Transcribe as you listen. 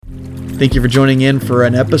Thank you for joining in for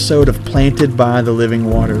an episode of Planted by the Living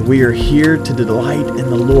Water. We are here to delight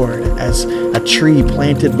in the Lord as a tree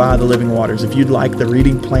planted by the living waters. If you'd like the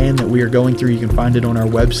reading plan that we are going through, you can find it on our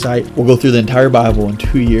website. We'll go through the entire Bible in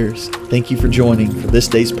 2 years. Thank you for joining for this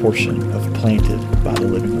day's portion of Planted by the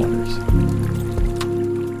Living Waters.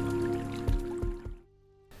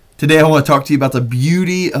 Today I want to talk to you about the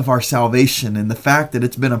beauty of our salvation and the fact that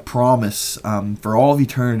it's been a promise for all of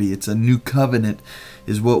eternity. It's a new covenant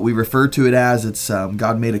is what we refer to it as. It's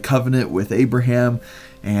God made a covenant with Abraham,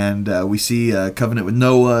 and we see a covenant with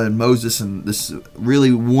Noah and Moses, and this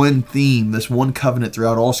really one theme, this one covenant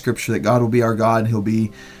throughout all Scripture, that God will be our God, and He'll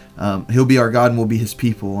be our God, and we'll be His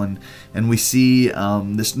people. And we see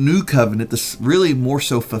this new covenant, this really more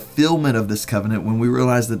so fulfillment of this covenant, when we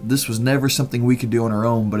realize that this was never something we could do on our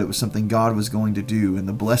own, but it was something God was going to do. And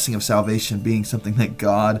the blessing of salvation being something that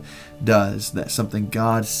God does, that something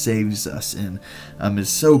God saves us in, is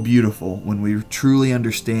so beautiful when we truly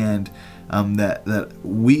understand that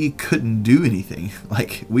we couldn't do anything.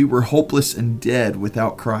 Like, we were hopeless and dead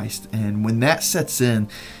without Christ. And when that sets in,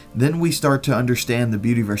 then we start to understand the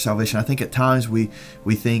beauty of our salvation. I think at times we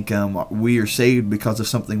think we are saved because of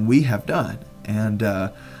something we have done. And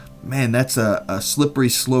man, that's a slippery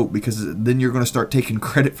slope, because then you're going to start taking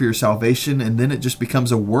credit for your salvation, and then it just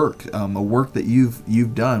becomes a work that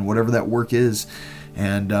you've done, whatever that work is,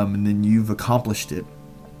 and then you've accomplished it.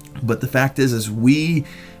 But the fact is we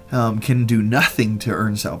can do nothing to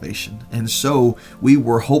earn salvation. And so we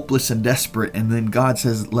were hopeless and desperate, and then God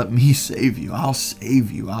says, let me save you. I'll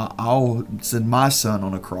save you. I'll send my son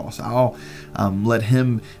on a cross. I'll let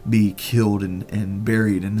him be killed and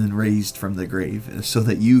buried and then raised from the grave so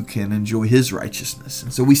that you can enjoy his righteousness.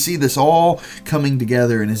 And so we see this all coming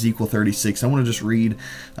together in Ezekiel 36. I want to just read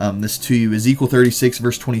this to you. Ezekiel 36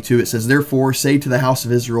 verse 22, it says, "Therefore say to the house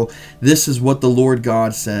of Israel, this is what the Lord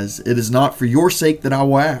God says. It is not for your sake that I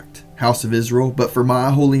will act, house of Israel, but for my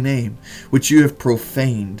holy name, which you have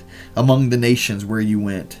profaned among the nations where you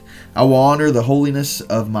went. I will honor the holiness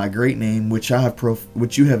of my great name, which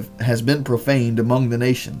has been profaned among the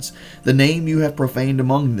nations. The name you have profaned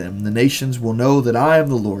among them, the nations will know that I am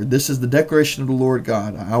the Lord. This is the declaration of the Lord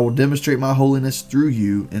God. I will demonstrate my holiness through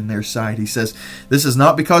you in their sight." He says, this is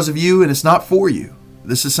not because of you, and it's not for you.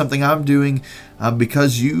 This is something I'm doing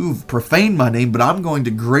because you've profaned my name, but I'm going to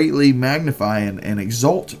greatly magnify and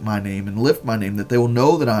exalt my name and lift my name, that they will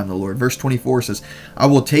know that I am the Lord. Verse 24 says, "I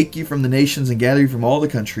will take you from the nations and gather you from all the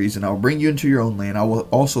countries, and I will bring you into your own land. I will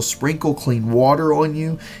also sprinkle clean water on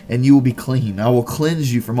you, and you will be clean. I will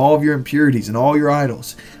cleanse you from all of your impurities and all your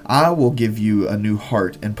idols. I will give you a new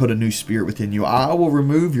heart and put a new spirit within you. I will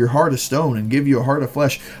remove your heart of stone and give you a heart of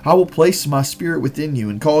flesh. I will place my spirit within you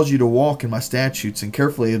and cause you to walk in my statutes and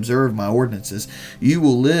carefully observe my ordinances. You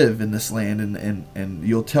will live in this land, and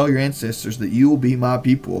you'll tell your ancestors that you will be my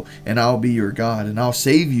people, and I'll be your God, and I'll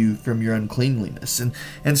save you from your uncleanliness."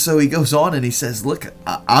 And so he goes on and he says, look,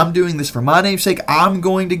 I'm doing this for my name's sake. I'm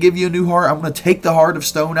going to give you a new heart. I'm going to take the heart of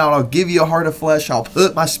stone out. I'll give you a heart of flesh. I'll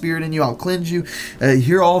put my spirit in you. I'll cleanse you.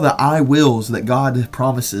 Hear all the I wills that God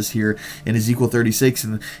promises here in Ezekiel 36.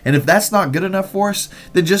 And if that's not good enough for us,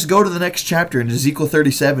 then just go to the next chapter in Ezekiel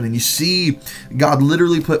 37, and you see God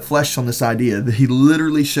literally put flesh on this idea. He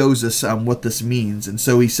literally shows us what this means. And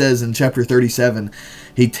so he says in chapter 37,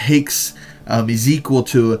 he takes Ezekiel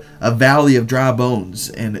to a valley of dry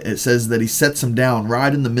bones, and it says that he sets him down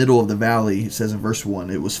right in the middle of the valley. It says in verse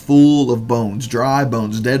 1, it was full of bones, dry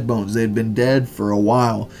bones, dead bones. They had been dead for a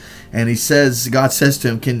while. And he says, God says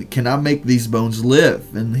to him, can I make these bones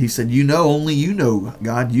live? And he said, only you know,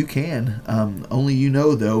 God, you can. Only you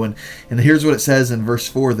know, though. And here's what it says in verse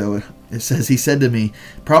 4, though. It says, he said to me,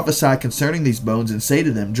 prophesy concerning these bones and say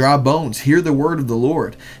to them, dry bones, hear the word of the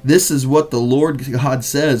Lord. This is what the Lord God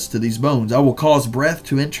says to these bones. I will cause breath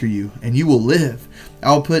to enter you, and you will live.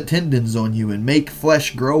 I will put tendons on you and make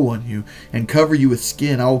flesh grow on you and cover you with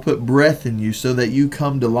skin. I will put breath in you so that you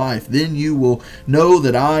come to life. Then you will know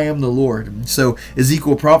that I am the Lord. And so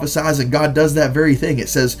Ezekiel prophesies, and God does that very thing. It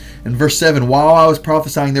says in verse 7, while I was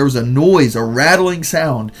prophesying, there was a noise, a rattling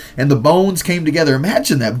sound, and the bones came together.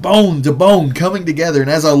 Imagine that, bone to bone coming together. And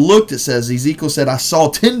as I looked, it says, Ezekiel said, I saw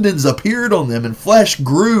tendons appeared on them, and flesh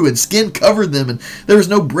grew, and skin covered them, and there was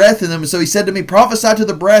no breath in them. And so he said to me, prophesy to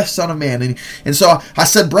the breath, son of man. And so I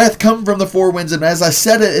said, breath come from the four winds. And as I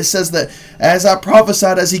said it, it says that as I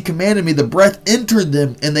prophesied, as he commanded me, the breath entered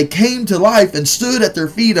them, and they came to life and stood at their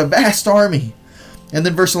feet, a vast army. And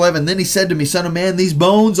then verse 11, then he said to me, son of man, these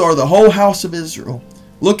bones are the whole house of Israel.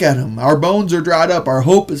 Look at them. Our bones are dried up. Our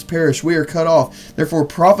hope is perished. We are cut off. Therefore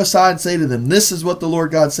prophesy and say to them, this is what the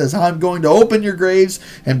Lord God says. I'm going to open your graves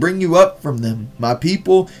and bring you up from them, my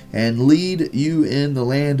people, and lead you in the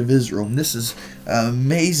land of Israel. And this is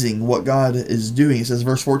amazing what God is doing. It says,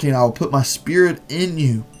 verse 14, I will put my spirit in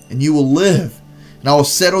you, and you will live, and I will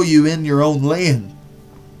settle you in your own land.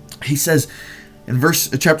 He says, in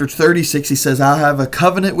chapter 36, he says, I have a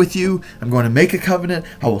covenant with you. I'm going to make a covenant.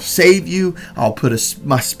 I will save you. I'll put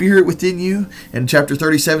my spirit within you. And chapter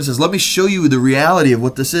 37 says, let me show you the reality of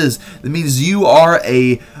what this is. It means you are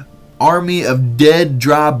a army of dead,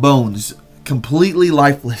 dry bones, completely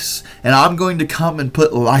lifeless. And I'm going to come and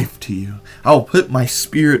put life to you. I will put my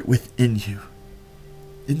spirit within you.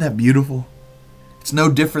 Isn't that beautiful? It's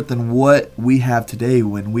no different than what we have today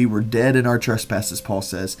when we were dead in our trespasses, Paul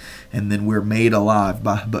says, and then we're made alive.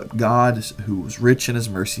 But God, who was rich in his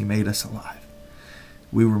mercy, made us alive.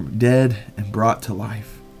 We were dead and brought to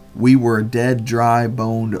life. We were a dead, dry,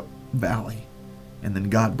 boned valley, and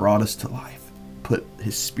then God brought us to life, put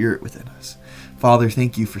his spirit within us. Father,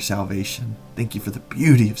 thank you for salvation. Thank you for the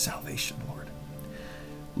beauty of salvation, Lord.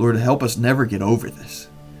 Lord, help us never get over this,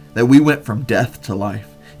 that we went from death to life.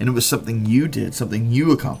 And it was something you did, something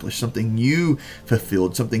you accomplished, something you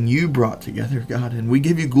fulfilled, something you brought together, God. And we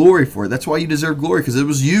give you glory for it. That's why you deserve glory, because it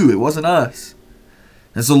was you. It wasn't us.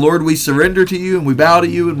 And so, Lord, we surrender to you, and we bow to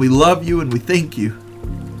you, and we love you, and we thank you.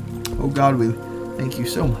 Oh, God, we thank you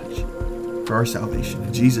so much for our salvation.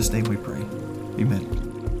 In Jesus' name we pray. Amen.